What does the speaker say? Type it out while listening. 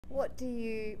What did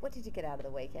you get out of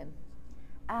the weekend?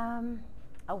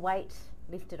 A weight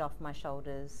lifted off my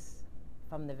shoulders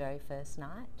from the very first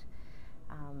night.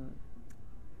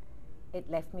 It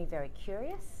left me very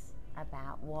curious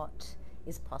about what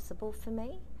is possible for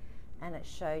me, and it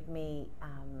showed me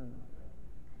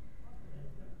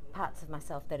parts of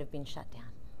myself that have been shut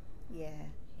down. Yeah.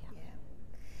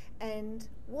 And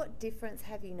what difference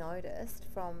have you noticed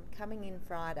from coming in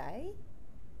Friday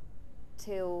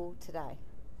till today?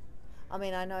 I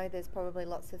mean, I know there's probably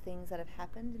lots of things that have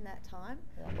happened in that time.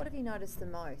 Yeah. What have you noticed the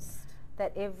most?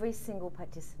 That every single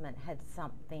participant had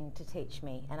something to teach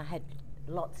me, and I had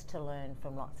lots to learn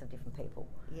from lots of different people.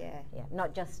 Yeah.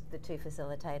 Not just the two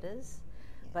facilitators,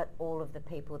 but all of the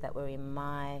people that were in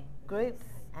my group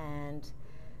and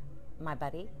my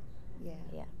buddy.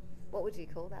 Yeah. What would you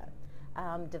call that?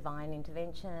 Divine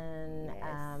intervention,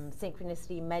 Yes.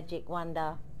 synchronicity, magic,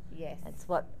 wonder. Yes. That's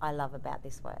what I love about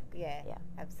this work. Yeah.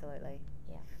 Absolutely.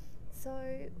 Yeah.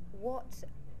 So what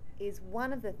is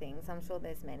one of the things, I'm sure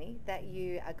there's many, that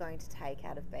you are going to take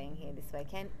out of being here this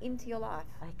weekend into your life?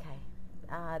 Okay.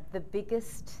 The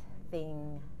biggest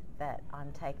thing that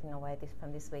I'm taking away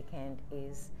from this weekend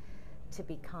is to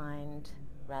be kind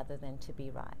rather than to be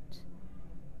right.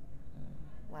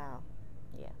 Wow.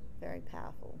 Yeah. Very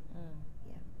powerful.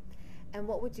 Yeah. And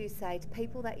what would you say to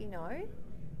people that you know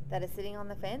that are sitting on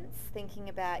the fence thinking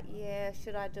about,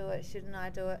 should I do it, shouldn't I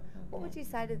do it? What would you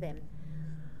say to them?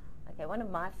 Okay, one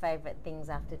of my favourite things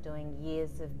after doing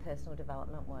years of personal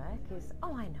development work is,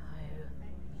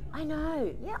 I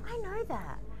know, yeah, I know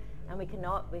that. And we can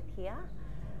know it with here,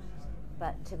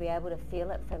 but to be able to feel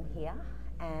it from here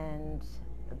and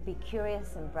be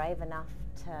curious and brave enough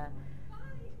to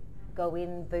go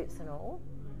in boots and all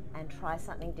and try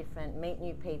something different, meet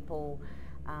new people.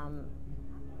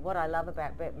 What I love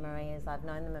about Brett and Marie is I've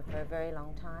known them for a very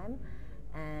long time,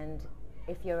 and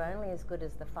if you're only as good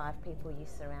as the 5 people you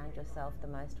surround yourself the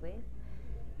most with,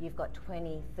 you've got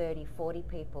 20, 30, 40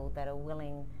 people that are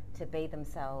willing to be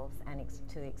themselves and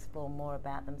to explore more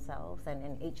about themselves, and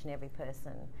in each and every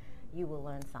person you will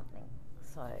learn something.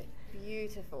 So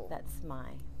beautiful. That's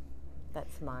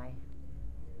my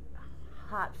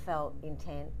heartfelt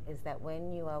intent, is that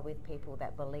when you are with people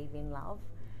that believe in love,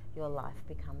 your life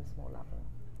becomes more loving.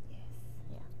 Yes.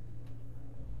 Yeah.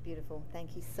 Beautiful.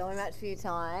 Thank you so much for your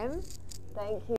time. Thank you.